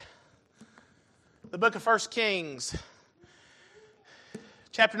the book of 1 Kings,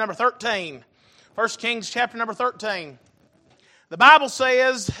 chapter number 13. 1 Kings, chapter number 13. The Bible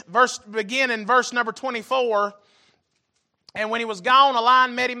says, begin in verse number 24, "And when he was gone, a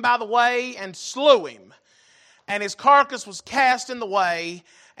lion met him by the way and slew him. And his carcass was cast in the way,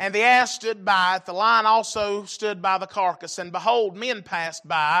 and the ass stood by it. The lion also stood by the carcass. And behold, men passed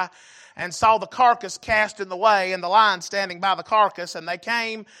by and saw the carcass cast in the way, and the lion standing by the carcass. And they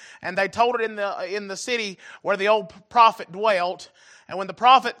came and they told it in the city where the old prophet dwelt. And when the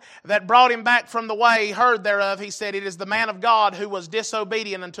prophet that brought him back from the way heard thereof, he said, It is the man of God who was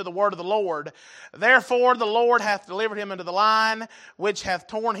disobedient unto the word of the Lord. Therefore the Lord hath delivered him into the lion, which hath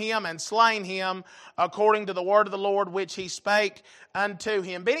torn him and slain him, according to the word of the Lord which he spake unto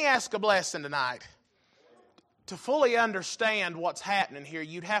him." Benny asked a blessing tonight. To fully understand what's happening here,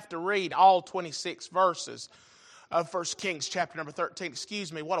 you'd have to read all 26 verses of 1 Kings chapter number 13.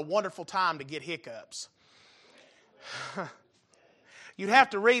 Excuse me, what a wonderful time to get hiccups. You'd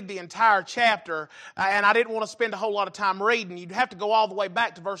have to read the entire chapter, and I didn't want to spend a whole lot of time reading. You'd have to go all the way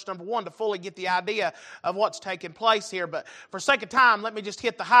back to verse number 1 to fully get the idea of what's taking place here. But for sake of time, let me just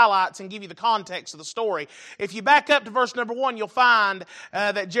hit the highlights and give you the context of the story. If you back up to verse number 1, you'll find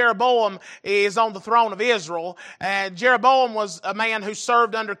that Jeroboam is on the throne of Israel. Jeroboam was a man who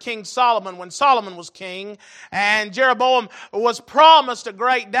served under King Solomon when Solomon was king. And Jeroboam was promised a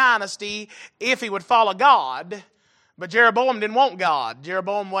great dynasty if he would follow God. But Jeroboam didn't want God.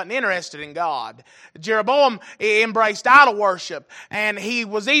 Jeroboam wasn't interested in God. Jeroboam embraced idol worship, and he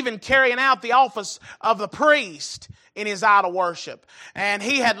was even carrying out the office of the priest in his idol worship. And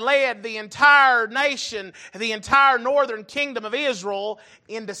he had led the entire nation, the entire northern kingdom of Israel,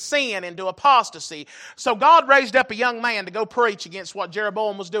 into sin, into apostasy. So God raised up a young man to go preach against what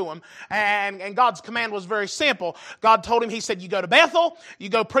Jeroboam was doing. And God's command was very simple. God told him, He said, you go to Bethel, you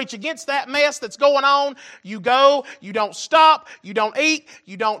go preach against that mess that's going on. You go, you don't stop, you don't eat,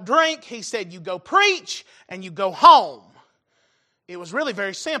 you don't drink. He said, you go preach and you go home. It was really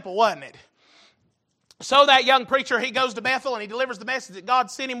very simple, wasn't it? So that young preacher, he goes to Bethel and he delivers the message that God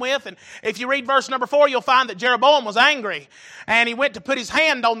sent him with. And if you read verse number 4, you'll find that Jeroboam was angry. And he went to put his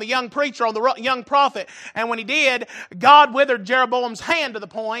hand on the young preacher, on the young prophet. And when he did, God withered Jeroboam's hand to the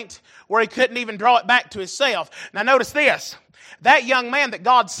point where he couldn't even draw it back to himself. Now notice this. That young man that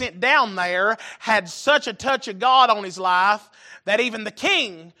God sent down there had such a touch of God on his life that even the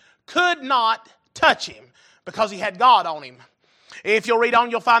king could not touch him because he had God on him. If you'll read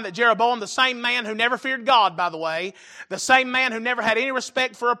on, you'll find that Jeroboam, the same man who never feared God, by the way, the same man who never had any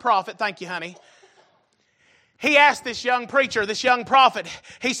respect for a prophet, thank you, honey, he asked this young preacher, this young prophet,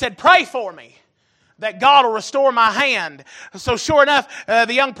 he said, pray for me that God will restore my hand. So sure enough,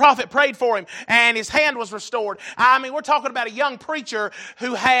 the young prophet prayed for him, and his hand was restored. I mean, we're talking about a young preacher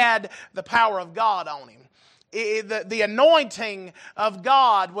who had the power of God on him. The anointing of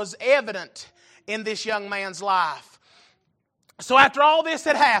God was evident in this young man's life. So after all this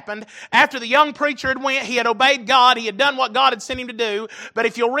had happened, after the young preacher had went, he had obeyed God, he had done what God had sent him to do. But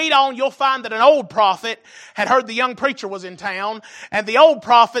if you'll read on, you'll find that an old prophet had heard the young preacher was in town, and the old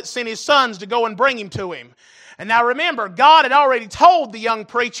prophet sent his sons to go and bring him to him. And now remember, God had already told the young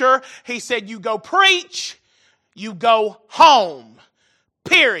preacher, He said, you go preach, you go home,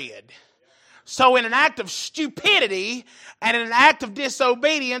 period. So in an act of stupidity and in an act of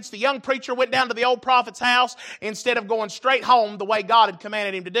disobedience, the young preacher went down to the old prophet's house instead of going straight home the way God had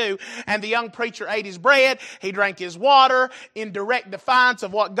commanded him to do. And the young preacher ate his bread, he drank his water in direct defiance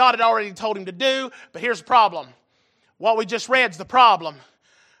of what God had already told him to do. But here's the problem. What we just read is the problem.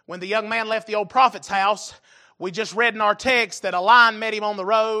 When the young man left the old prophet's house, we just read in our text that a lion met him on the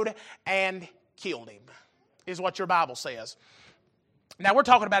road and killed him, is what your Bible says. Now we're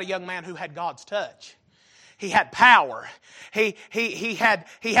talking about a young man who had God's touch. He had power. He had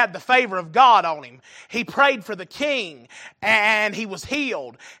the favor of God on him. He prayed for the king and he was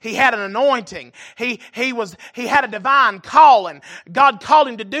healed. He had an anointing. He had a divine calling. God called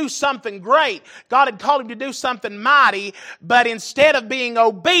him to do something great. God had called him to do something mighty, but instead of being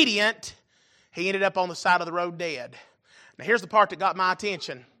obedient, he ended up on the side of the road dead. Now here's the part that got my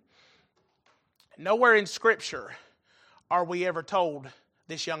attention. Nowhere in Scripture are we ever told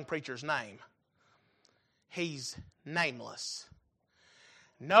this young preacher's name. He's nameless.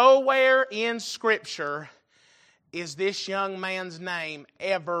 Nowhere in Scripture is this young man's name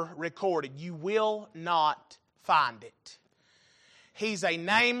ever recorded. You will not find it. He's a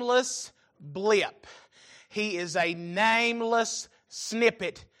nameless blip. He is a nameless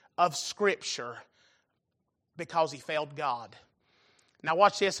snippet of Scripture because he failed God. Now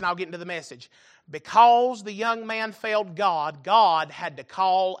watch this and I'll get into the message. because the young man failed God, God had to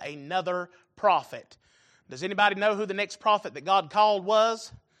call another prophet. Does anybody know who the next prophet that God called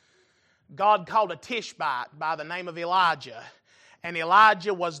was? God called a Tishbite by the name of Elijah. And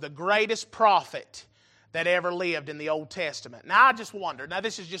Elijah was the greatest prophet that ever lived in the Old Testament. Now I just wonder, now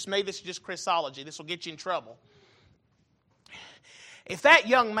this is just me, this is just Chrisology, this will get you in trouble. If that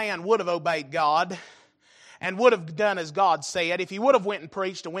young man would have obeyed God and would have done as God said, if he would have went and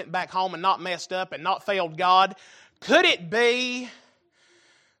preached and went back home and not messed up and not failed God, could it be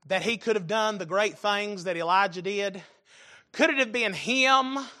that he could have done the great things that Elijah did? Could it have been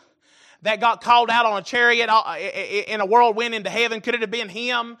him that got called out on a chariot in a whirlwind into heaven? Could it have been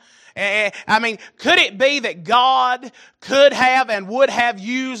him? I mean, could it be that God could have and would have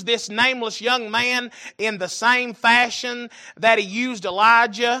used this nameless young man in the same fashion that He used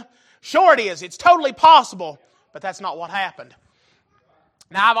Elijah? Sure it is. It's totally possible, but that's not what happened.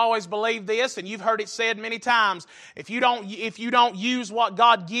 Now, I've always believed this, and you've heard it said many times. If you don't use what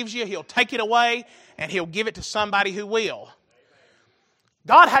God gives you, He'll take it away, and He'll give it to somebody who will.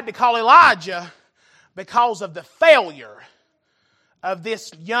 God had to call Elijah because of the failure of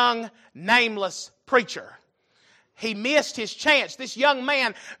this young, nameless preacher. He missed his chance. This young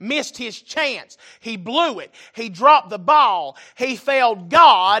man missed his chance. He blew it. He dropped the ball. He failed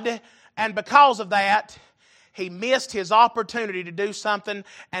God, and because of that, he missed his opportunity to do something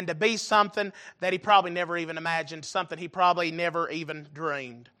and to be something that he probably never even imagined, something he probably never even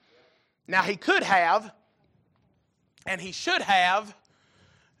dreamed. Now, he could have, and he should have,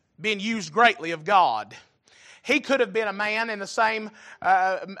 been used greatly of God. He could have been a man in the same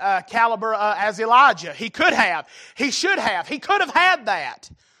caliber as Elijah. He could have. He should have. He could have had that.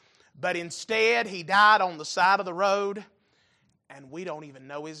 But instead, he died on the side of the road, and we don't even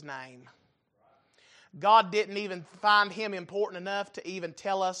know his name. God didn't even find him important enough to even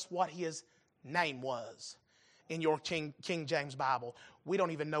tell us what his name was. In your King James Bible, we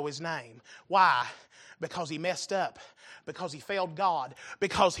don't even know his name. Why? Because he messed up. Because he failed God.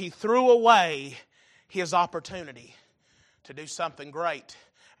 Because he threw away his opportunity to do something great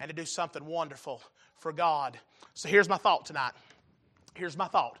and to do something wonderful for God. So here's my thought tonight. Here's my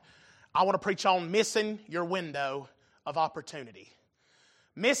thought. I want to preach on missing your window of opportunity.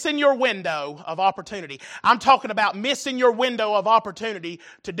 Missing your window of opportunity. I'm talking about missing your window of opportunity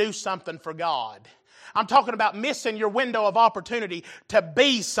to do something for God. I'm talking about missing your window of opportunity to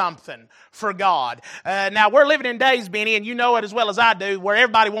be something for God. Now, we're living in days, Benny, and you know it as well as I do, where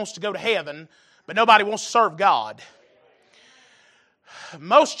everybody wants to go to heaven, but nobody wants to serve God.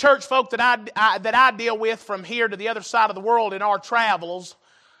 Most church folk that I deal with from here to the other side of the world in our travels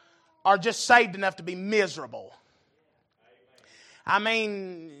are just saved enough to be miserable. I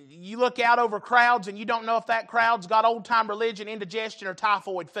mean, you look out over crowds and you don't know if that crowd's got old-time religion, indigestion, or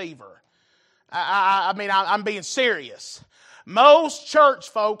typhoid fever. I mean, I'm being serious. Most church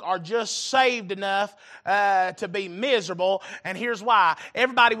folk are just saved enough to be miserable, and here's why.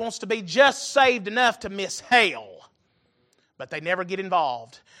 Everybody wants to be just saved enough to miss hell, but they never get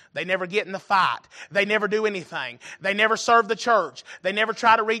involved. They never get in the fight. They never do anything. They never serve the church. They never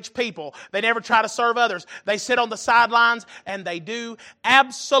try to reach people. They never try to serve others. They sit on the sidelines, and they do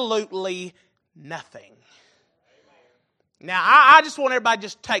absolutely nothing. Now, I just want everybody to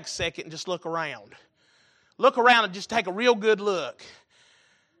just take a second and just look around. Look around and just take a real good look.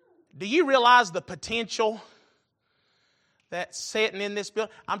 Do you realize the potential that's sitting in this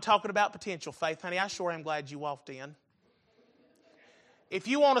building? I'm talking about potential, Faith, honey. I sure am glad you walked in. If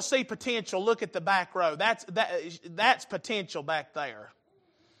you want to see potential, look at the back row. That's potential back there.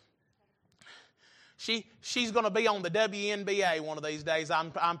 She's going to be on the WNBA one of these days.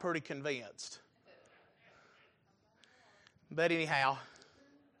 I'm pretty convinced. But anyhow,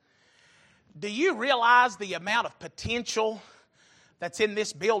 do you realize the amount of potential that's in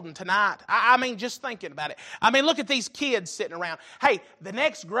this building tonight? I mean, just thinking about it. I mean, look at these kids sitting around. Hey, the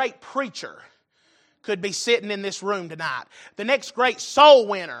next great preacher could be sitting in this room tonight. The next great soul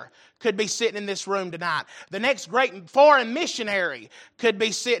winner could be sitting in this room tonight. The next great foreign missionary could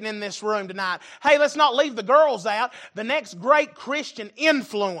be sitting in this room tonight. Hey, let's not leave the girls out. The next great Christian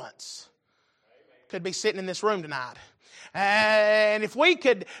influence could be sitting in this room tonight. And if we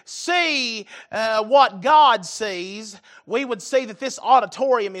could see what God sees, we would see that this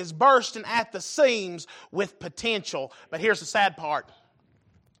auditorium is bursting at the seams with potential. But here's the sad part.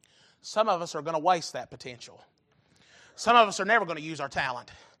 Some of us are going to waste that potential. Some of us are never going to use our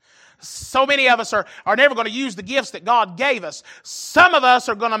talent. So many of us are never going to use the gifts that God gave us. Some of us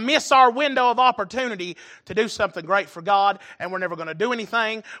are going to miss our window of opportunity to do something great for God, and we're never going to do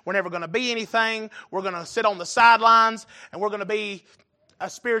anything. We're never going to be anything. We're going to sit on the sidelines, and we're going to be a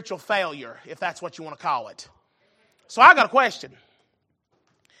spiritual failure, if that's what you want to call it. So I got a question.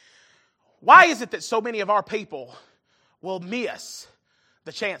 Why is it that so many of our people will miss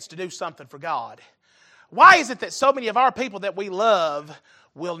the chance to do something for God? Why is it that so many of our people that we love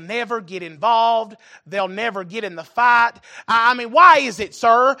will never get involved? They'll never get in the fight. I mean, why is it,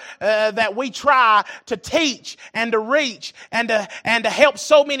 sir, that we try to teach and to reach and to help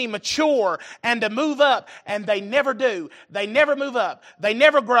so many mature and to move up, and they never do? They never move up. They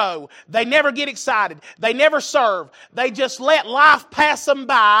never grow. They never get excited. They never serve. They just let life pass them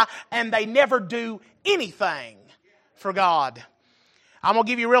by, and they never do anything for God. I'm going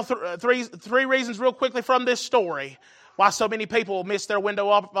to give you three reasons real quickly from this story why so many people will miss their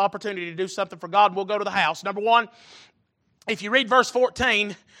window of opportunity to do something for God. We'll go to the house. Number one, if you read verse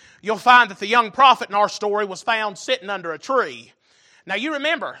 14, you'll find that the young prophet in our story was found sitting under a tree. Now you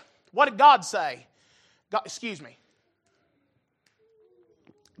remember, what did God say?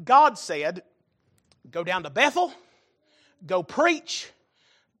 God said, go down to Bethel, go preach,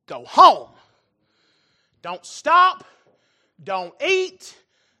 go home. Don't stop. Don't eat,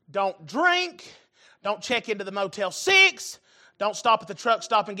 don't drink, don't check into the Motel 6, don't stop at the truck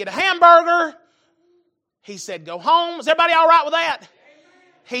stop and get a hamburger. He said, go home. Is everybody all right with that?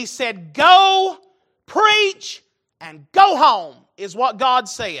 He said, go preach and go home is what God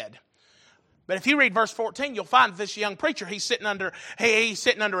said. But if you read verse 14, you'll find this young preacher, he's sitting under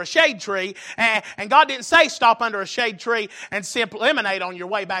a shade tree. And God didn't say stop under a shade tree and sip lemonade on your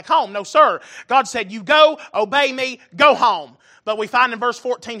way back home. No, sir. God said, you go, obey me, go home. But we find in verse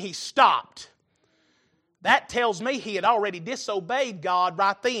 14, he stopped. That tells me he had already disobeyed God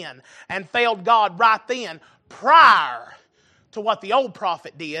right then and failed God right then prior to what the old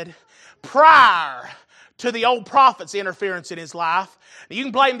prophet did, prior to the old prophet's interference in his life. Now, you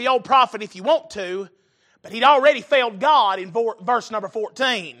can blame the old prophet if you want to, but he'd already failed God in verse number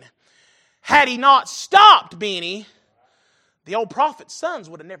 14. Had he not stopped, Benny, the old prophet's sons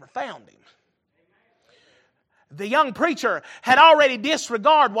would have never found him. The young preacher had already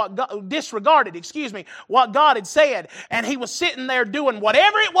disregarded what God had said, and he was sitting there doing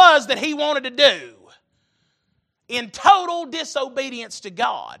whatever it was that he wanted to do in total disobedience to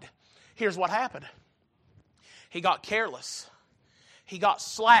God. Here's what happened. He got careless. He got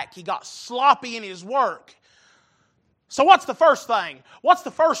slack. He got sloppy in his work. So what's the first thing? What's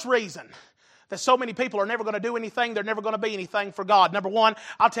the first reason that so many people are never going to do anything, they're never going to be anything for God? Number one,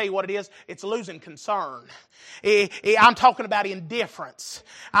 I'll tell you what it is. It's losing concern. I'm talking about indifference.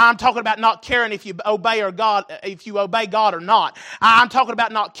 I'm talking about not caring if you obey God or not. I'm talking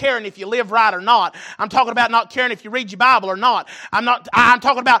about not caring if you live right or not. I'm talking about not caring if you read your Bible or not. I'm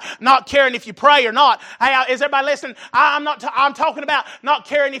talking about not caring if you pray or not. Hey, is everybody listening? I'm talking about not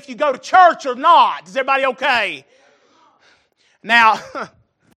caring if you go to church or not. Is everybody okay? Now,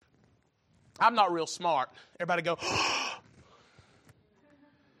 I'm not real smart. Everybody go,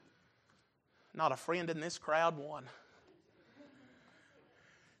 not a friend in this crowd, one.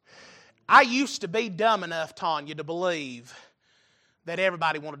 I used to be dumb enough, Tanya, to believe that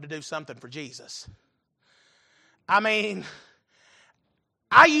everybody wanted to do something for Jesus. I mean,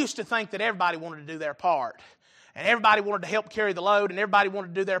 I used to think that everybody wanted to do their part. And everybody wanted to help carry the load, and everybody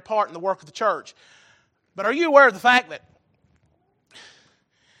wanted to do their part in the work of the church. But are you aware of the fact that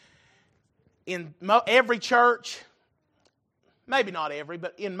in every church, maybe not every,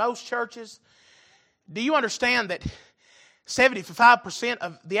 but in most churches, do you understand that 75%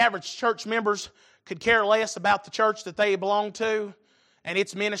 of the average church members could care less about the church that they belong to and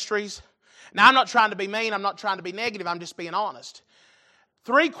its ministries? Now, I'm not trying to be mean. I'm not trying to be negative. I'm just being honest.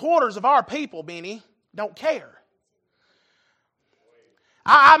 3/4 of our people, Benny, don't care.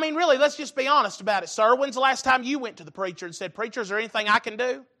 I mean, really, let's just be honest about it, sir. When's the last time you went to the preacher and said, preacher, is there anything I can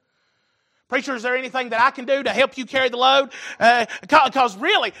do? Preacher, is there anything that I can do to help you carry the load? Because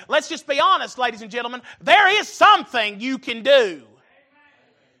really, let's just be honest, ladies and gentlemen, there is something you can do.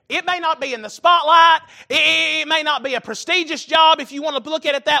 It may not be in the spotlight. It may not be a prestigious job if you want to look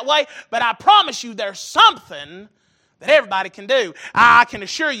at it that way. But I promise you there's something that everybody can do. I can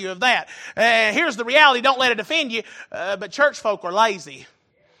assure you of that. Here's the reality. Don't let it offend you. But church folk are lazy.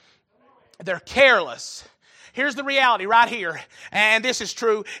 They're careless. Here's the reality right here, and this is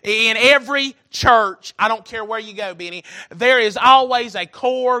true in every church. I don't care where you go, Benny. There is always a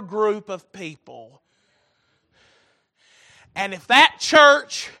core group of people. And if that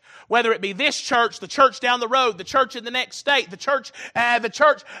church, whether it be this church, the church down the road, the church in the next state, the church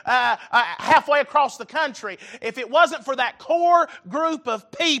halfway across the country, if it wasn't for that core group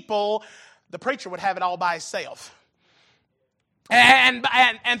of people, the preacher would have it all by himself. And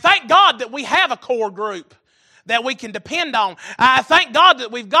thank God that we have a core group that we can depend on. I thank God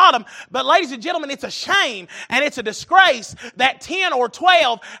that we've got them. But ladies and gentlemen, it's a shame and it's a disgrace that 10 or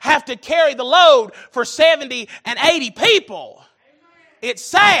 12 have to carry the load for 70 and 80 people. It's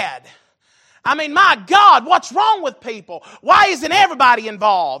sad. I mean, my God, what's wrong with people? Why isn't everybody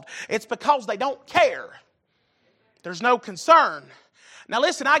involved? It's because they don't care. There's no concern. Now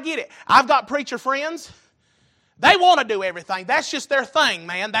listen, I get it. I've got preacher friends. They want to do everything. That's just their thing,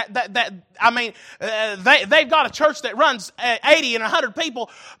 man. They've got a church that runs 80 and 100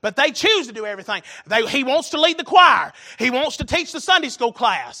 people, but they choose to do everything. He wants to lead the choir. He wants to teach the Sunday school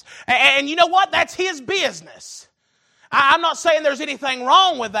class. And you know what? That's his business. I'm not saying there's anything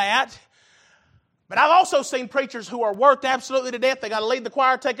wrong with that. But I've also seen preachers who are worked absolutely to death. They got to lead the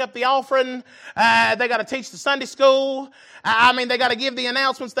choir, take up the offering. They got to teach the Sunday school. They got to give the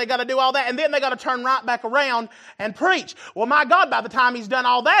announcements. They got to do all that. And then they got to turn right back around and preach. Well, my God, by the time he's done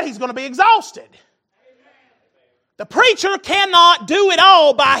all that, he's going to be exhausted. The preacher cannot do it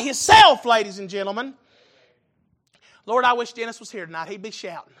all by himself, ladies and gentlemen. Lord, I wish Dennis was here tonight. He'd be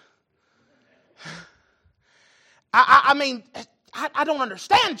shouting. I don't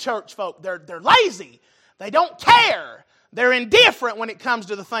understand church folk. They're lazy. They don't care. They're indifferent when it comes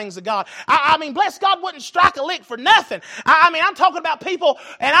to the things of God. Bless God wouldn't strike a lick for nothing. I'm talking about people,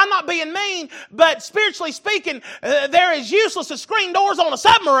 and I'm not being mean, but spiritually speaking, they're as useless as screen doors on a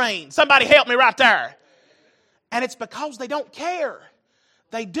submarine. Somebody help me right there. And it's because they don't care.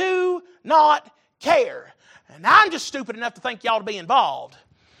 They do not care. And I'm just stupid enough to think y'all to be involved.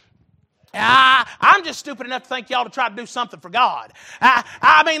 I'm just stupid enough to think y'all to try to do something for God.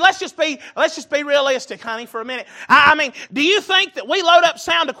 Let's just be realistic, honey, for a minute. Do you think that we load up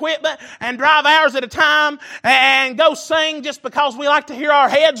sound equipment and drive hours at a time and go sing just because we like to hear our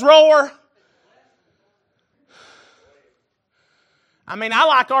heads roar? I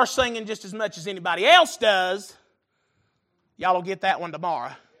like our singing just as much as anybody else does. Y'all will get that one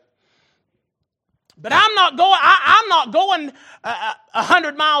tomorrow. But I'm not going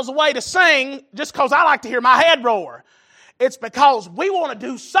 100 miles away to sing just because I like to hear my head roar. It's because we want to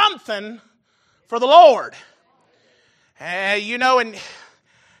do something for the Lord. When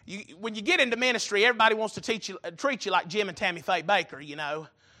you get into ministry, everybody wants to treat you like Jim and Tammy Faye Baker, you know.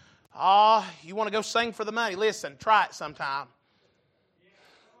 You want to go sing for the money? Listen, try it sometime.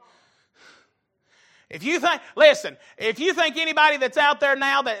 If you think anybody that's out there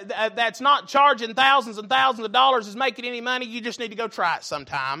now that's not charging thousands and thousands of dollars is making any money, you just need to go try it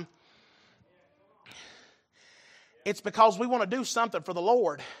sometime. It's because we want to do something for the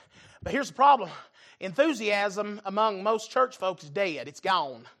Lord. But here's the problem. Enthusiasm among most church folks is dead. It's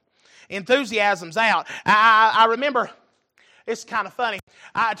gone. Enthusiasm's out. I remember... It's kind of funny.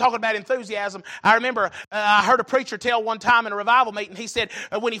 Talking about enthusiasm, I remember I heard a preacher tell one time in a revival meeting, he said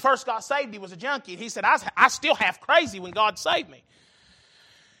when he first got saved, he was a junkie. And he said, I still half crazy when God saved me.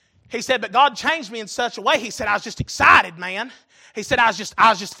 He said, but God changed me in such a way. He said, I was just excited, man. He said, I was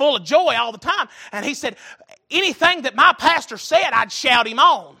just full of joy all the time. And he said, anything that my pastor said, I'd shout him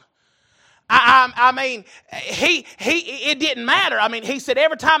on. It didn't matter. He said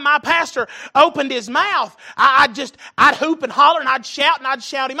every time my pastor opened his mouth, I'd hoop and holler and I'd shout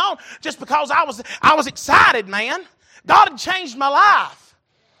him on just because I was excited, man. God had changed my life.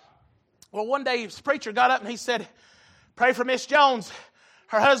 Well, one day this preacher got up and he said, pray for Miss Jones.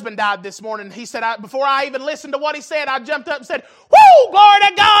 Her husband died this morning. He said, before I even listened to what he said, I jumped up and said, woo, glory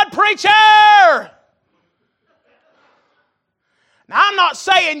to God, preacher! Now, I'm not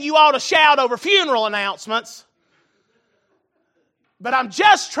saying you ought to shout over funeral announcements, but I'm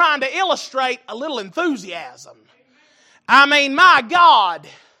just trying to illustrate a little enthusiasm. My God.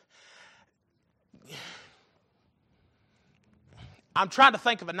 I'm trying to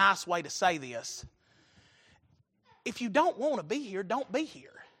think of a nice way to say this. If you don't want to be here, don't be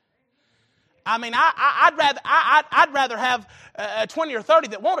here. I'd rather have 20 or 30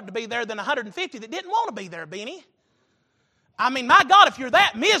 that wanted to be there than 150 that didn't want to be there, Benny. My God, if you're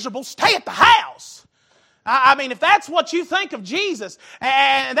that miserable, stay at the house. If that's what you think of Jesus,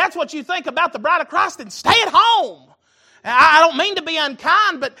 and that's what you think about the bride of Christ, then stay at home. I don't mean to be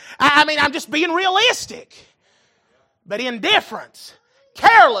unkind, but I'm just being realistic. But indifference,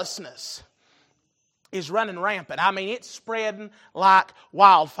 carelessness is running rampant. It's spreading like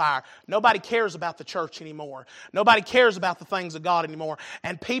wildfire. Nobody cares about the church anymore. Nobody cares about the things of God anymore.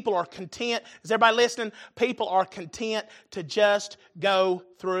 And people are content. Is everybody listening? People are content to just go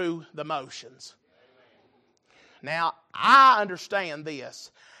through the motions. Now, I understand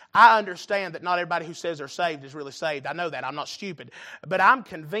this. I understand that not everybody who says they're saved is really saved. I know that. I'm not stupid. But I'm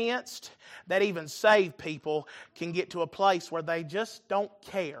convinced that even saved people can get to a place where they just don't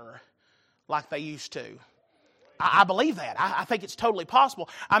care like they used to. I believe that. I think it's totally possible.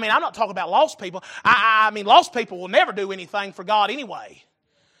 I mean, I'm not talking about lost people. I mean, lost people will never do anything for God anyway.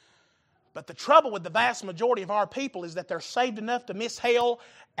 But the trouble with the vast majority of our people is that they're saved enough to miss hell,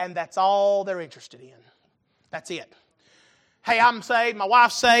 and that's all they're interested in. That's it. Hey, I'm saved, my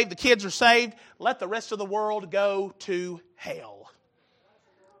wife's saved, the kids are saved. Let the rest of the world go to hell.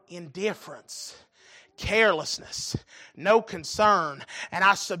 Indifference, carelessness, no concern. And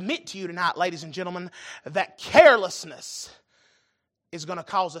I submit to you tonight, ladies and gentlemen, that carelessness is going to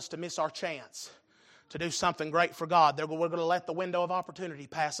cause us to miss our chance to do something great for God. We're going to let the window of opportunity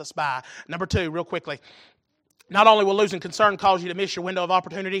pass us by. Number 2, real quickly. Not only will losing concern cause you to miss your window of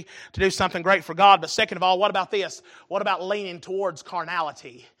opportunity to do something great for God, but second of all, what about this? What about leaning towards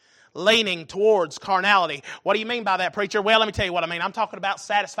carnality? Leaning towards carnality. What do you mean by that, preacher? Well, let me tell you what I mean. I'm talking about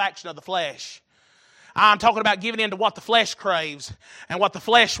satisfaction of the flesh. I'm talking about giving in to what the flesh craves and what the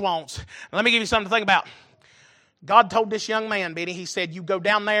flesh wants. Now, let me give you something to think about. God told this young man, Benny, He said, you go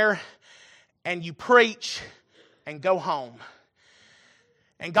down there and you preach and go home.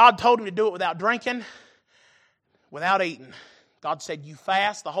 And God told him to do it without drinking, without eating. God said, you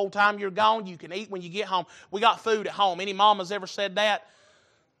fast the whole time you're gone. You can eat when you get home. We got food at home. Any mamas ever said that?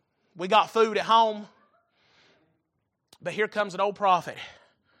 We got food at home. But here comes an old prophet.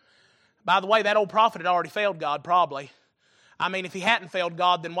 By the way, that old prophet had already failed God, probably. I mean, if he hadn't failed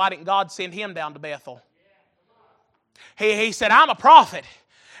God, then why didn't God send him down to Bethel? He said, I'm a prophet.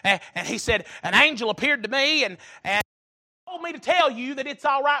 And he said, an angel appeared to me and told me to tell you that it's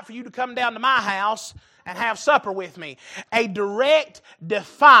all right for you to come down to my house and have supper with me. A direct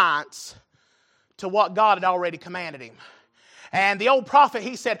defiance to what God had already commanded him. And the old prophet,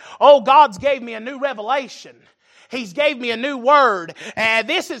 he said, oh, God's gave me a new revelation. He's gave me a new word. And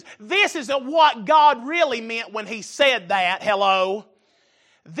this is what God really meant when He said that. Hello.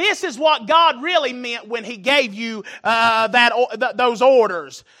 This is what God really meant when He gave you those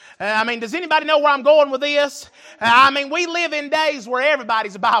orders. I mean, does anybody know where I'm going with this? I mean, we live in days where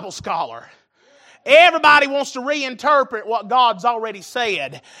everybody's a Bible scholar. Everybody wants to reinterpret what God's already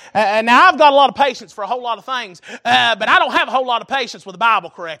said. Now, I've got a lot of patience for a whole lot of things, but I don't have a whole lot of patience with a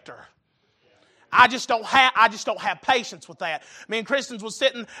Bible corrector. I just don't have patience with that. Me and Kristen was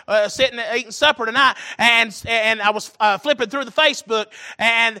sitting eating supper tonight, and I was flipping through the Facebook,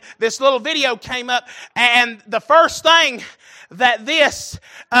 and this little video came up, and the first thing that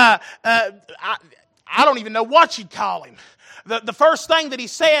I don't even know what you'd call him. The first thing that he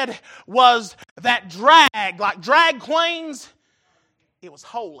said was that drag, like drag queens, it was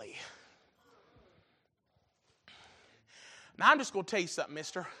holy. Now, I'm just going to tell you something,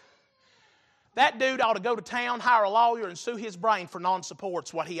 mister. That dude ought to go to town, hire a lawyer, and sue his brain for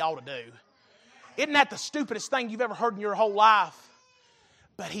non-support's what he ought to do. Isn't that the stupidest thing you've ever heard in your whole life?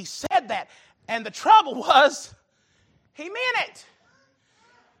 But he said that. And the trouble was, he meant it.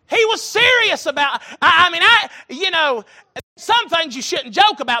 He was serious about, some things you shouldn't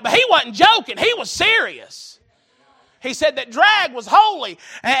joke about, but he wasn't joking. He was serious. He said that drag was holy.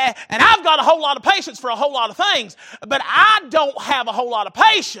 And I've got a whole lot of patience for a whole lot of things, but I don't have a whole lot of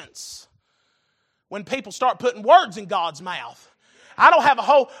patience when people start putting words in God's mouth. I don't have a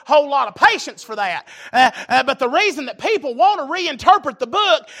whole lot of patience for that. But the reason that people want to reinterpret the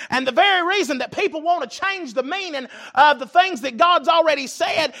book, and the very reason that people want to change the meaning of the things that God's already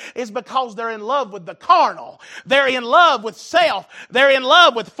said, is because they're in love with the carnal. They're in love with self. They're in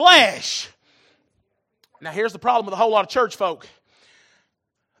love with flesh. Now, here's the problem with a whole lot of church folk.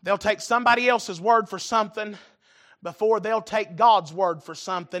 They'll take somebody else's word for something before they'll take God's word for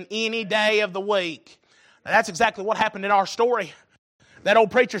something any day of the week. Now, that's exactly what happened in our story. That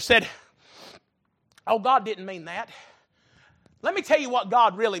old preacher said, oh, God didn't mean that. Let me tell you what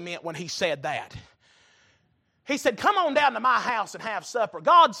God really meant when He said that. He said, come on down to my house and have supper.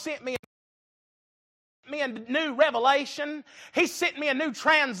 God sent me a new revelation. He sent me a new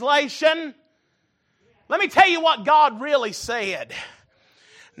translation. Let me tell you what God really said.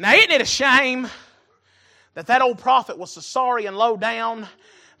 Now, isn't it a shame that old prophet was so sorry and low down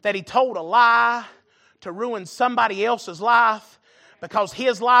that he told a lie to ruin somebody else's life? Because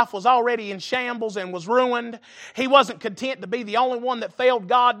his life was already in shambles and was ruined. He wasn't content to be the only one that failed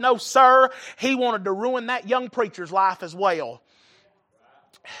God. No, sir. He wanted to ruin that young preacher's life as well.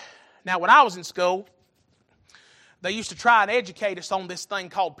 Now, when I was in school, they used to try and educate us on this thing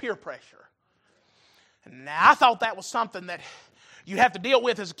called peer pressure. Now, I thought that was something that you have to deal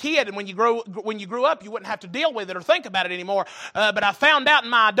with as a kid, and when you grew up, you wouldn't have to deal with it or think about it anymore. But I found out in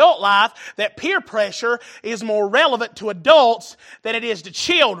my adult life that peer pressure is more relevant to adults than it is to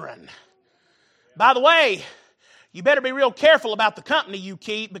children. By the way, You better be real careful about the company you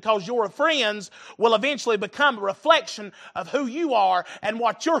keep, because your friends will eventually become a reflection of who you are and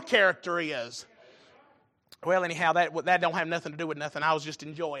what your character is. Well, anyhow, that don't have nothing to do with nothing. I was just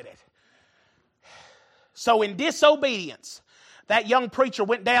enjoying it. So in disobedience, that young preacher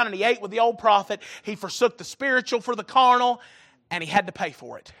went down and he ate with the old prophet. He forsook the spiritual for the carnal, and he had to pay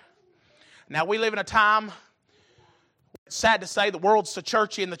for it. Now, we live in a time, it's sad to say, the world's so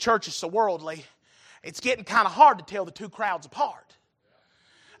churchy and the church is so worldly. It's getting kind of hard to tell the two crowds apart.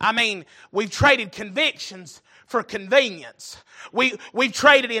 I mean, we've traded convictions for convenience. We've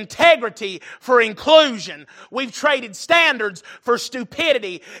traded integrity for inclusion. We've traded standards for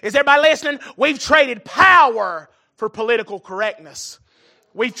stupidity. Is everybody listening? We've traded power for political correctness.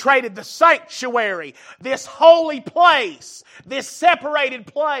 We've traded the sanctuary, this holy place, this separated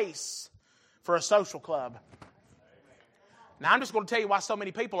place, for a social club. Now, I'm just going to tell you why so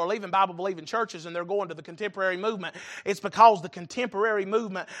many people are leaving Bible-believing churches and they're going to the contemporary movement. It's because the contemporary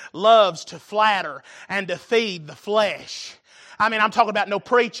movement loves to flatter and to feed the flesh. I mean, I'm talking about no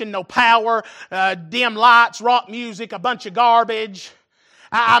preaching, no power, dim lights, rock music, a bunch of garbage.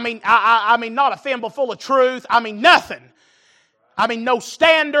 I mean, not a thimble full of truth. I mean, nothing. I mean, no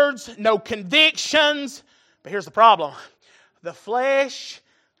standards, no convictions. But here's the problem. The flesh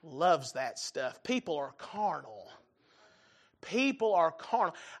loves that stuff. People are carnal. People are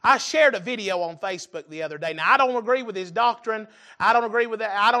carnal. I shared a video on Facebook the other day. Now, I don't agree with his doctrine. I don't agree with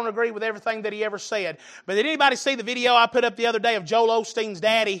that. I don't agree with everything that he ever said. But did anybody see the video I put up the other day of Joel Osteen's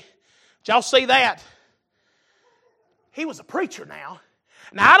daddy? Did y'all see that? He was a preacher now.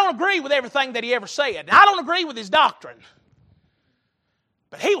 Now, I don't agree with everything that he ever said. And I don't agree with his doctrine.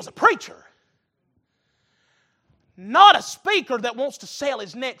 But he was a preacher. Not a speaker that wants to sell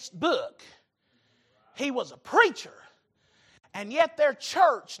his next book. He was a preacher. And yet their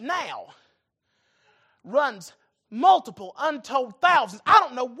church now runs multiple untold thousands. I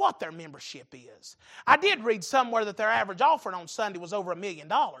don't know what their membership is. I did read somewhere that their average offering on Sunday was over $1 million.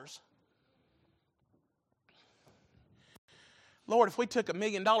 Lord, if we took $1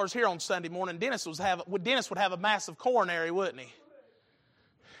 million here on Sunday morning, Dennis would have a massive coronary, wouldn't he?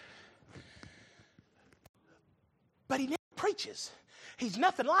 But he never preaches. He's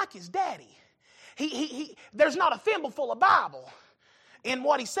nothing like his daddy. There's not a thimble full of Bible in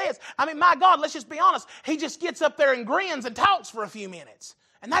what he says. I mean, my God, let's just be honest. He just gets up there and grins and talks for a few minutes.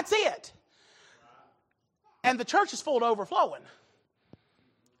 And that's it. And the church is full to overflowing.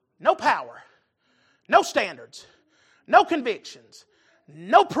 No power. No standards. No convictions.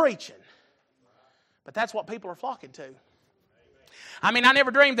 No preaching. But that's what people are flocking to. I mean, I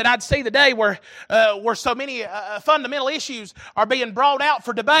never dreamed that I'd see the day where so many fundamental issues are being brought out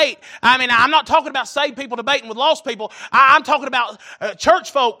for debate. I mean, I'm not talking about saved people debating with lost people. I'm talking about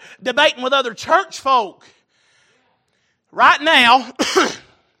church folk debating with other church folk. Right now,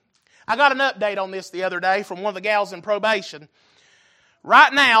 I got an update on this the other day from one of the gals in probation.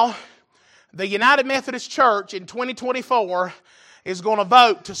 Right now, the United Methodist Church in 2024 is going to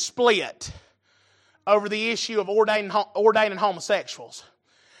vote to split over the issue of ordaining homosexuals.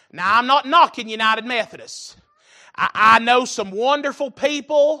 Now, I'm not knocking United Methodists. I know some wonderful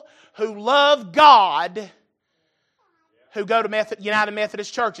people who love God who go to United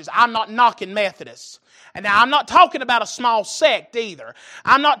Methodist churches. I'm not knocking Methodists. And now, I'm not talking about a small sect either.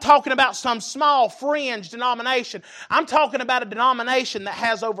 I'm not talking about some small fringe denomination. I'm talking about a denomination that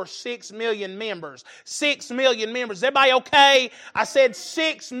has over 6 million members. 6 million members. Is everybody okay? I said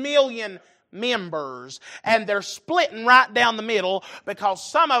 6 million members, and they're splitting right down the middle because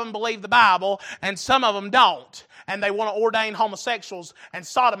some of them believe the Bible and some of them don't, and they want to ordain homosexuals and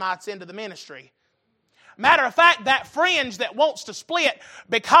sodomites into the ministry. Matter of fact, that fringe that wants to split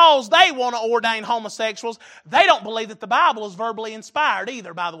because they want to ordain homosexuals, they don't believe that the Bible is verbally inspired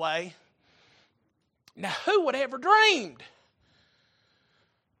either, by the way. Now, who would ever dreamed?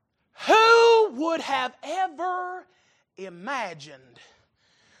 Who would have ever imagined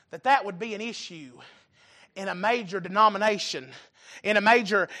that would be an issue in a major denomination, in a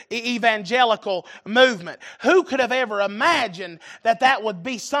major evangelical movement? Who could have ever imagined that would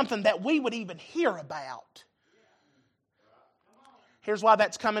be something that we would even hear about? Here's why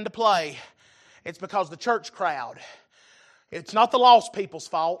that's come into play. It's because the church crowd. It's not the lost people's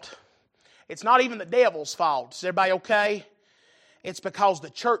fault. It's not even the devil's fault. Is everybody okay? It's because the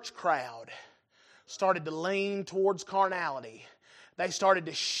church crowd started to lean towards carnality. they started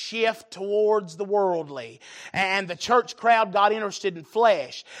to shift towards the worldly. And the church crowd got interested in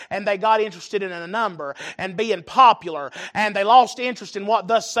flesh. And they got interested in a number and being popular. And they lost interest in what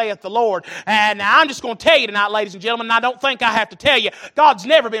thus saith the Lord. And now I'm just going to tell you tonight, ladies and gentlemen, and I don't think I have to tell you, God's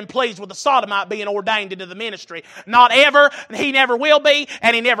never been pleased with a sodomite being ordained into the ministry. Not ever. He never will be.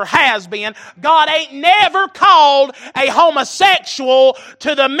 And He never has been. God ain't never called a homosexual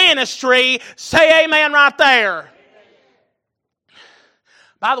to the ministry. Say amen right there.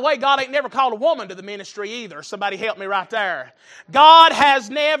 By the way, God ain't never called a woman to the ministry either. Somebody help me right there. God has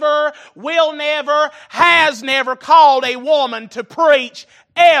never, will never, has never called a woman to preach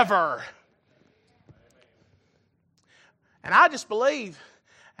ever. And I just believe,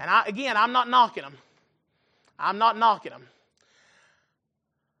 and I'm not knocking them. I'm not knocking them.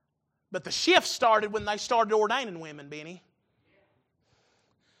 But the shift started when they started ordaining women, Benny.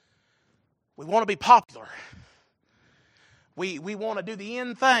 We want to be popular. We want to do the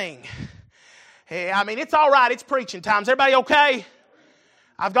end thing. Hey, I mean, it's all right. It's preaching time. Is everybody okay?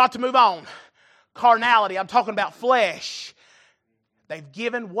 I've got to move on. Carnality. I'm talking about flesh. They've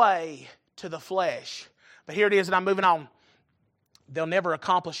given way to the flesh. But here it is, and I'm moving on. They'll never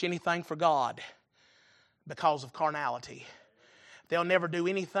accomplish anything for God because of carnality. They'll never do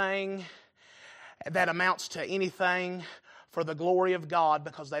anything that amounts to anything for the glory of God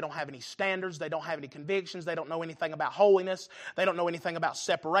because they don't have any standards, they don't have any convictions, they don't know anything about holiness, they don't know anything about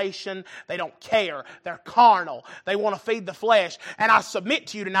separation, they don't care. They're carnal. They want to feed the flesh. And I submit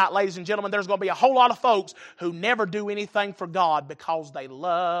to you tonight, ladies and gentlemen, there's going to be a whole lot of folks who never do anything for God because they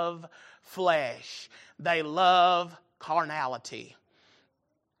love flesh. They love carnality.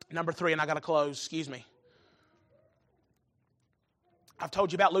 Number 3, and I got to close, excuse me. I've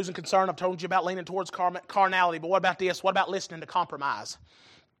told you about losing concern. I've told you about leaning towards carnality. But what about this? What about listening to compromise?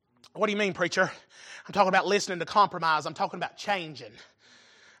 What do you mean, preacher? I'm talking about listening to compromise. I'm talking about changing.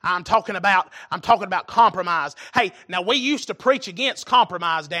 I'm talking about compromise. Hey, now we used to preach against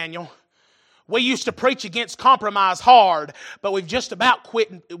compromise, Daniel. We used to preach against compromise hard, but we've just about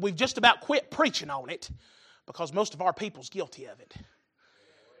quit preaching on it because most of our people's guilty of it.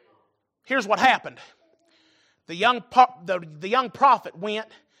 Here's what happened. The young prophet went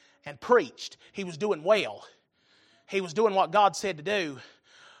and preached. He was doing well. He was doing what God said to do.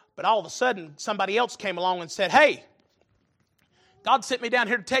 But all of a sudden, somebody else came along and said, hey, God sent me down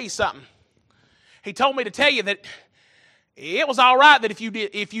here to tell you something. He told me to tell you that it was all right that if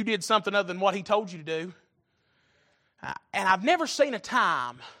you did something other than what He told you to do. And I've never seen a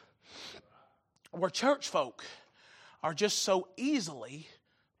time where church folk are just so easily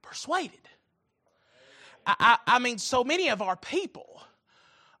persuaded. I mean, so many of our people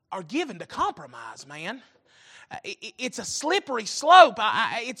are given to compromise, man. It's a slippery slope.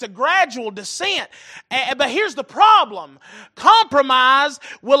 It's a gradual descent. But here's the problem. Compromise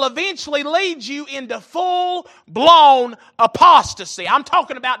will eventually lead you into full-blown apostasy. I'm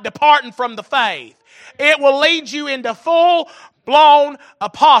talking about departing from the faith. It will lead you into full-blown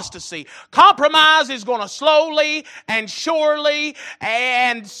apostasy. Compromise is going to slowly and surely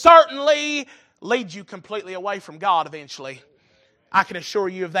and certainly lead you completely away from God eventually. I can assure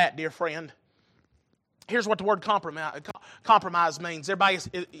you of that, dear friend. Here's what the word compromise means. Everybody,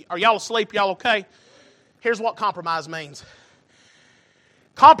 are y'all asleep? Y'all okay? Here's what compromise means.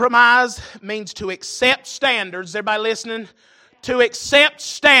 Compromise means to accept standards. Everybody listening? To accept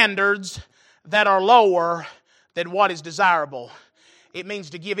standards that are lower than what is desirable. It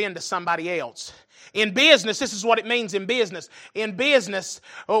means to give in to somebody else. In business, this is what it means in business. In business,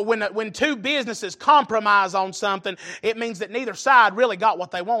 when two businesses compromise on something, it means that neither side really got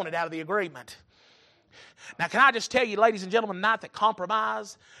what they wanted out of the agreement. Now, can I just tell you, ladies and gentlemen, tonight that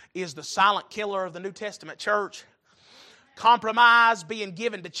compromise is the silent killer of the New Testament church? Compromise, being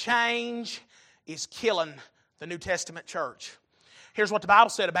given to change, is killing the New Testament church. Here's what the Bible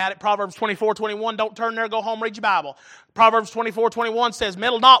said about it. Proverbs 24:21. Don't turn there. Go home, read your Bible. Proverbs 24:21 says,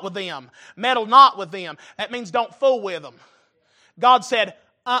 meddle not with them. Meddle not with them. That means don't fool with them. God said,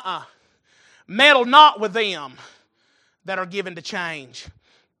 meddle not with them that are given to change.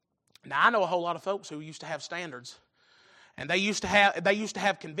 Now, I know a whole lot of folks who used to have standards. And they used to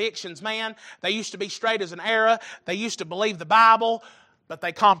have convictions, man. They used to be straight as an arrow. They used to believe the Bible, but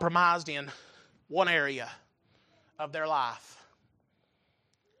they compromised in one area of their life.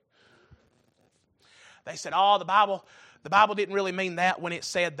 They said, the Bible didn't really mean that when it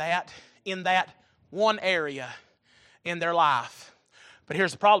said that in that one area in their life. But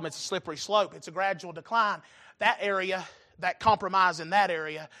here's the problem. It's a slippery slope. It's a gradual decline. That area, that compromise in that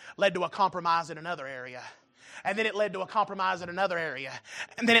area led to a compromise in another area. And then it led to a compromise in another area.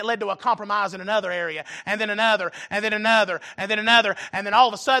 And then it led to a compromise in another area. And then another, and then another, and then another. And then all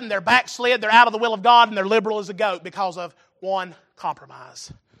of a sudden they're backslid, they're out of the will of God, and they're liberal as a goat because of one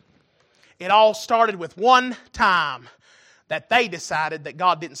compromise. It all started with one time that they decided that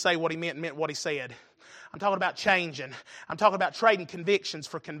God didn't say what He meant and meant what He said. I'm talking about changing. I'm talking about trading convictions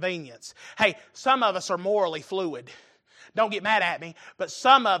for convenience. Hey, some of us are morally fluid. Don't get mad at me, but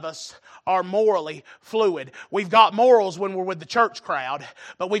some of us are morally fluid. We've got morals when we're with the church crowd,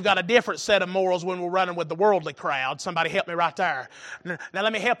 but we've got a different set of morals when we're running with the worldly crowd. Somebody help me right there. Now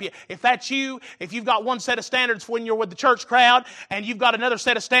let me help you. If that's you, if you've got one set of standards for when you're with the church crowd and you've got another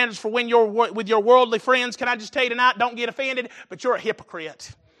set of standards for when you're with your worldly friends, can I just tell you tonight, don't get offended, but you're a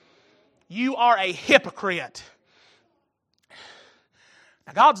hypocrite. You are a hypocrite.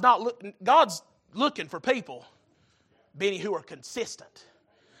 Now God's looking for people, Benny, who are consistent.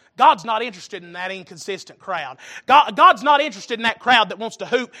 God's not interested in that inconsistent crowd. God's not interested in that crowd that wants to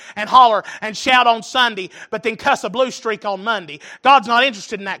hoop and holler and shout on Sunday, but then cuss a blue streak on Monday. God's not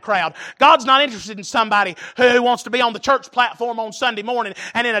interested in that crowd. God's not interested in somebody who wants to be on the church platform on Sunday morning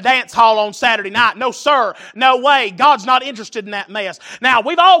and in a dance hall on Saturday night. No, sir. No way. God's not interested in that mess. Now,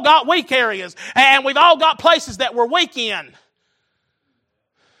 we've all got weak areas, and we've all got places that we're weak in.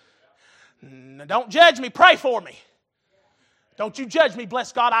 Don't judge me. Pray for me. Don't you judge me,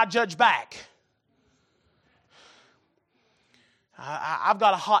 bless God, I judge back. I've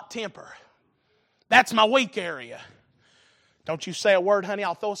got a hot temper. That's my weak area. Don't you say a word, honey,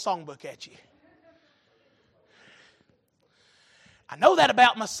 I'll throw a songbook at you. I know that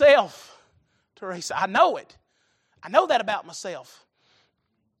about myself, Teresa. I know it. I know that about myself.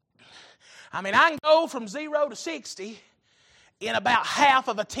 I mean, I can go from 0 to 60 in about half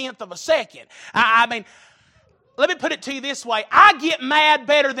of a tenth of a second. I mean, let me put it to you this way. I get mad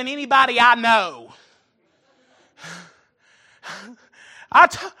better than anybody I know.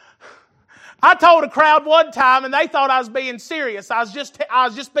 I told a crowd one time, and they thought I was being serious. I was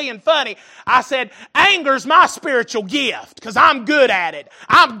just being funny. I said, anger's my spiritual gift because I'm good at it.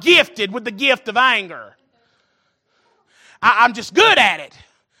 I'm gifted with the gift of anger. I'm just good at it.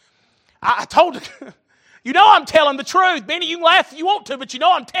 I told her, you know I'm telling the truth. Benny, you can laugh if you want to, but you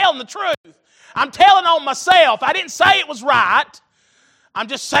know I'm telling the truth. I'm telling on myself. I didn't say it was right. I'm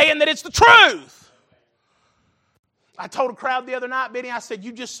just saying that it's the truth. I told a crowd the other night, Benny, I said,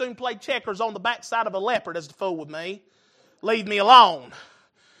 you just soon played checkers on the backside of a leopard as to fool with me. Leave me alone.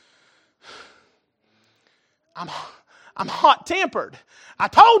 I'm hot-tempered. I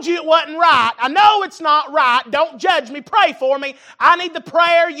told you it wasn't right. I know it's not right. Don't judge me. Pray for me. I need the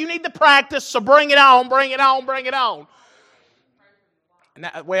prayer. You need the practice. So bring it on, bring it on, bring it on.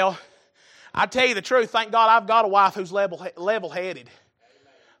 Now, well, I tell you the truth, thank God I've got a wife who's level-headed.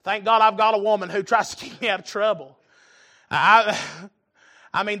 Thank God I've got a woman who tries to keep me out of trouble. I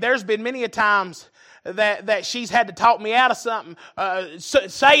mean, there's been many a times that she's had to talk me out of something,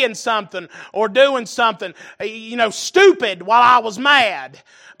 saying something or doing something, stupid while I was mad.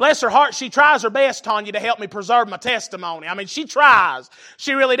 Bless her heart, she tries her best, Tanya, to help me preserve my testimony. I mean, she tries.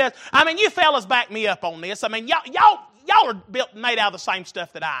 She really does. I mean, you fellas back me up on this. I mean, y'all are made out of the same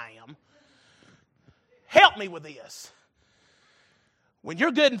stuff that I am. Help me with this. When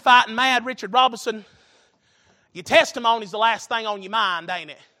you're good and fighting mad, Richard Robinson, your testimony's the last thing on your mind,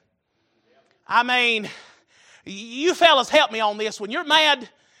 ain't it? I mean, you fellas help me on this. When you're mad,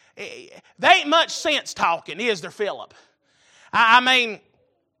 there ain't much sense talking, is there, Philip? I mean,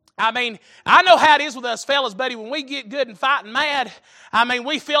 I know how it is with us fellas, buddy. When we get good and fighting mad, I mean,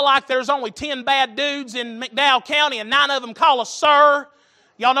 we feel like there's only 10 bad dudes in McDowell County and 9 of them call us sir.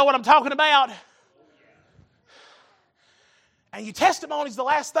 Y'all know what I'm talking about? And your testimony's the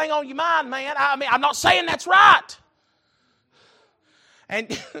last thing on your mind, man. I mean, I'm not saying that's right.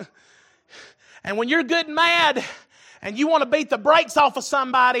 And when you're good and mad and you want to beat the brakes off of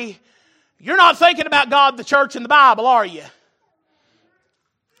somebody, you're not thinking about God, the church, and the Bible, are you?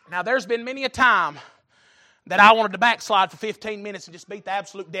 Now, there's been many a time that I wanted to backslide for 15 minutes and just beat the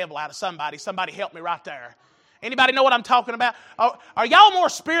absolute devil out of somebody. Somebody help me right there. Anybody know what I'm talking about? Are y'all more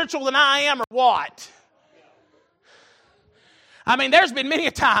spiritual than I am or what? I mean, there's been many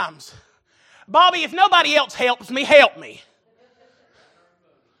a times. Bobby, if nobody else helps me, help me.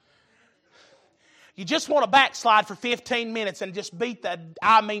 You just want to backslide for 15 minutes and just beat the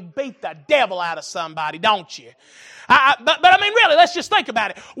devil out of somebody, don't you? But I mean, really, let's just think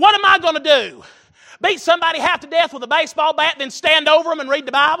about it. What am I going to do? Beat somebody half to death with a baseball bat and then stand over them and read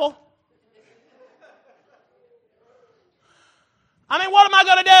the Bible? I mean, what am I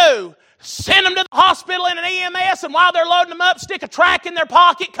going to do? Send them to the hospital in an EMS and while they're loading them up, stick a track in their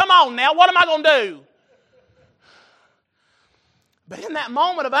pocket? Come on now, what am I going to do? But in that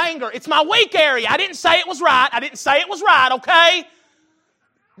moment of anger, it's my weak area. I didn't say it was right. I didn't say it was right, okay?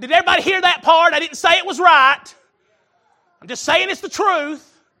 Did everybody hear that part? I didn't say it was right. I'm just saying it's the truth.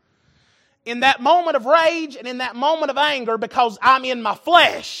 In that moment of rage and in that moment of anger, because I'm in my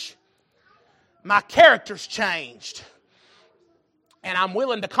flesh, my character's changed. And I'm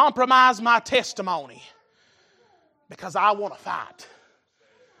willing to compromise my testimony because I want to fight.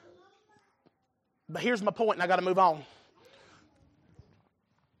 But here's my point, and I got to move on.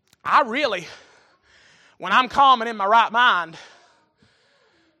 I really, when I'm calm and in my right mind,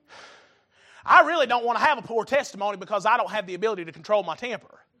 I really don't want to have a poor testimony because I don't have the ability to control my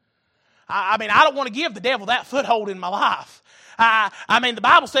temper. I don't want to give the devil that foothold in my life. The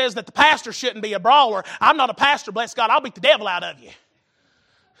Bible says that the pastor shouldn't be a brawler. I'm not a pastor, bless God. I'll beat the devil out of you.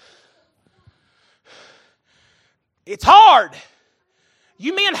 It's hard.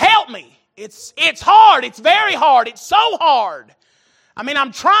 You men help me. It's hard. It's very hard. It's so hard.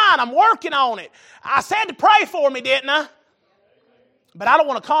 I'm trying. I'm working on it. I said to pray for me, didn't I? But I don't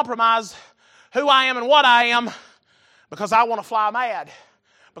want to compromise who I am and what I am because I want to fly mad.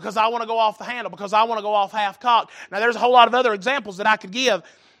 Because I want to go off the handle. Because I want to go off half-cocked. Now, there's a whole lot of other examples that I could give.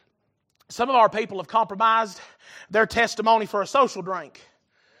 Some of our people have compromised their testimony for a social drink.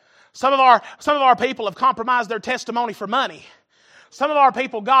 Some of our people have compromised their testimony for money. Some of our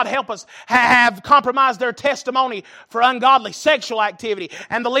people, God help us, have compromised their testimony for ungodly sexual activity.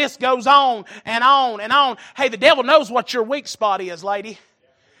 And the list goes on and on and on. Hey, the devil knows what your weak spot is, lady.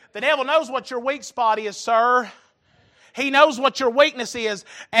 The devil knows what your weak spot is, sir. He knows what your weakness is.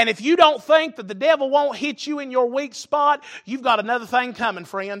 And if you don't think that the devil won't hit you in your weak spot, you've got another thing coming,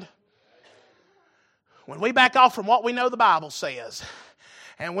 friend. When we back off from what we know the Bible says,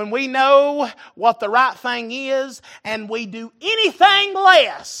 and when we know what the right thing is, and we do anything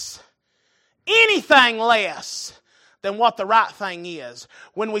less than what the right thing is,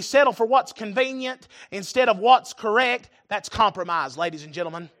 when we settle for what's convenient instead of what's correct, that's compromise, ladies and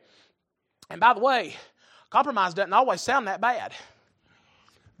gentlemen. And by the way, compromise doesn't always sound that bad,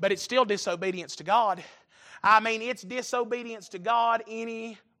 but it's still disobedience to God. It's disobedience to God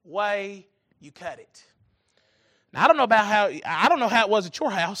any way you cut it. Now, I don't know how it was at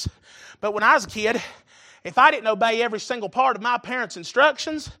your house, but when I was a kid, if I didn't obey every single part of my parents'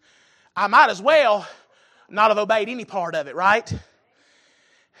 instructions, I might as well not have obeyed any part of it, right?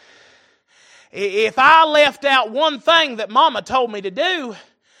 If I left out one thing that Mama told me to do,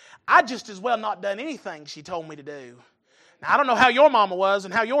 I'd just as well not done anything she told me to do. Now, I don't know how your mama was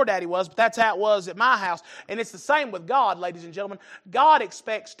and how your daddy was, but that's how it was at my house. And it's the same with God, ladies and gentlemen. God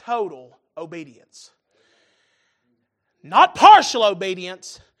expects total obedience. Not partial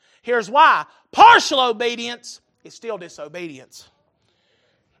obedience. Here's why. Partial obedience is still disobedience.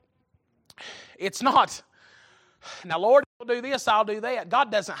 It's not, now Lord, you'll do this, I'll do that.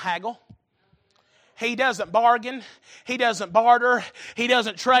 God doesn't haggle. He doesn't bargain. He doesn't barter. He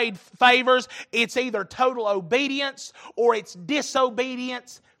doesn't trade favors. It's either total obedience or it's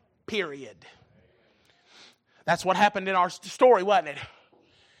disobedience, period. That's what happened in our story, wasn't it?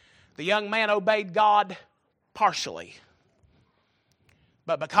 The young man obeyed God partially.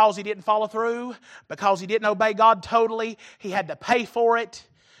 But because he didn't follow through, because he didn't obey God totally, he had to pay for it.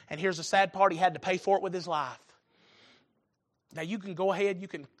 And here's the sad part, he had to pay for it with his life. Now you can go ahead, you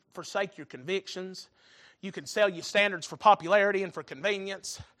can forsake your convictions. You can sell your standards for popularity and for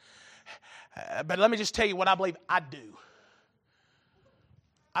convenience. But let me just tell you what I believe I'd do.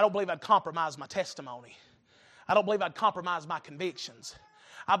 I don't believe I'd compromise my testimony. I don't believe I'd compromise my convictions.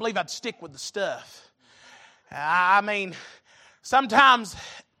 I believe I'd stick with the stuff. Sometimes,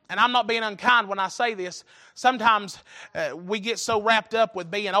 and I'm not being unkind when I say this, sometimes we get so wrapped up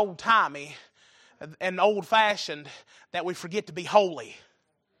with being old-timey and old-fashioned that we forget to be holy.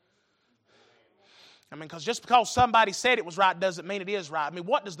 Because just because somebody said it was right doesn't mean it is right.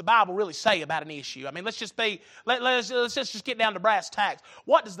 What does the Bible really say about an issue? Let's just get down to brass tacks.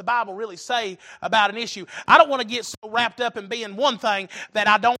 What does the Bible really say about an issue? I don't want to get so wrapped up in being one thing that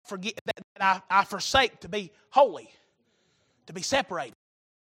I don't forget, that I forsake to be holy, to be separated.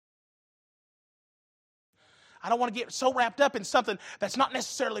 I don't want to get so wrapped up in something that's not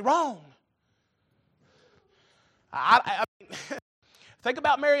necessarily wrong. Think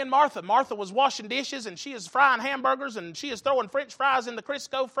about Mary and Martha. Martha was washing dishes and she is frying hamburgers and she is throwing French fries in the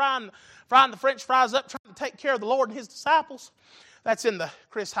Crisco, frying the French fries up, trying to take care of the Lord and His disciples. That's in the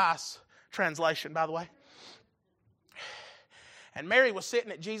Kris Hise translation, by the way. And Mary was sitting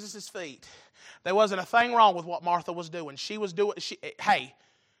at Jesus' feet. There wasn't a thing wrong with what Martha was doing. She wasn't doing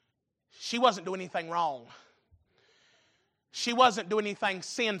anything wrong. She wasn't doing anything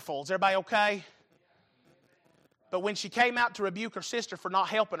sinful. Is everybody okay? But when she came out to rebuke her sister for not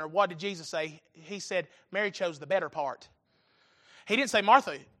helping her, what did Jesus say? He said, Mary chose the better part. He didn't say,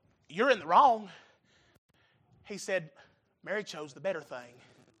 Martha, you're in the wrong. He said, Mary chose the better thing.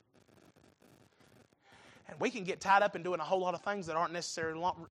 And we can get tied up in doing a whole lot of things that aren't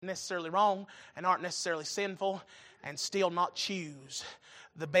necessarily wrong and aren't necessarily sinful and still not choose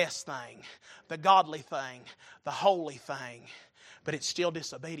the best thing, the godly thing, the holy thing. But it's still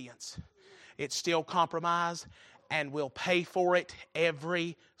disobedience. It's still compromise, and we'll pay for it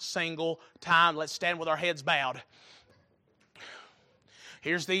every single time. Let's stand with our heads bowed.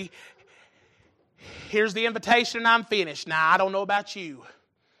 Here's the invitation, and I'm finished. Now, I don't know about you,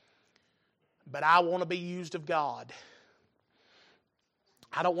 but I want to be used of God.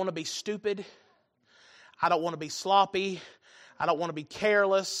 I don't want to be stupid. I don't want to be sloppy. I don't want to be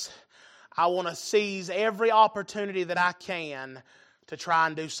careless. I want to seize every opportunity that I can to try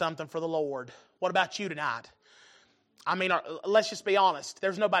and do something for the Lord. What about you tonight? I mean, let's just be honest.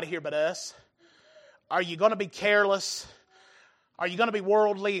 There's nobody here but us. Are you going to be careless? Are you going to be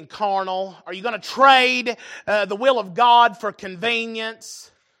worldly and carnal? Are you going to trade the will of God for convenience?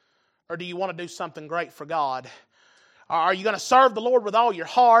 Or do you want to do something great for God? Are you going to serve the Lord with all your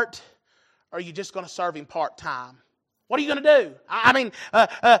heart? Or are you just going to serve Him part-time? What are you going to do? I mean,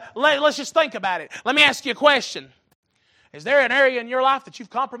 let's just think about it. Let me ask you a question. Is there an area in your life that you've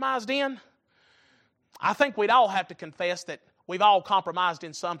compromised in? I think we'd all have to confess that we've all compromised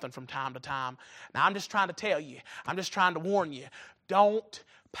in something from time to time. Now, I'm just trying to tell you. I'm just trying to warn you. Don't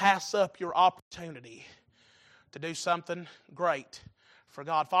pass up your opportunity to do something great for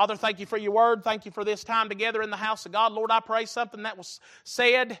God. Father, thank you for your word. Thank you for this time together in the house of God. Lord, I pray something that was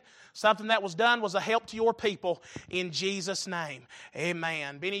said, something that was done was a help to your people in Jesus' name.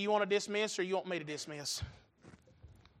 Amen. Benny, you want to dismiss or you want me to dismiss?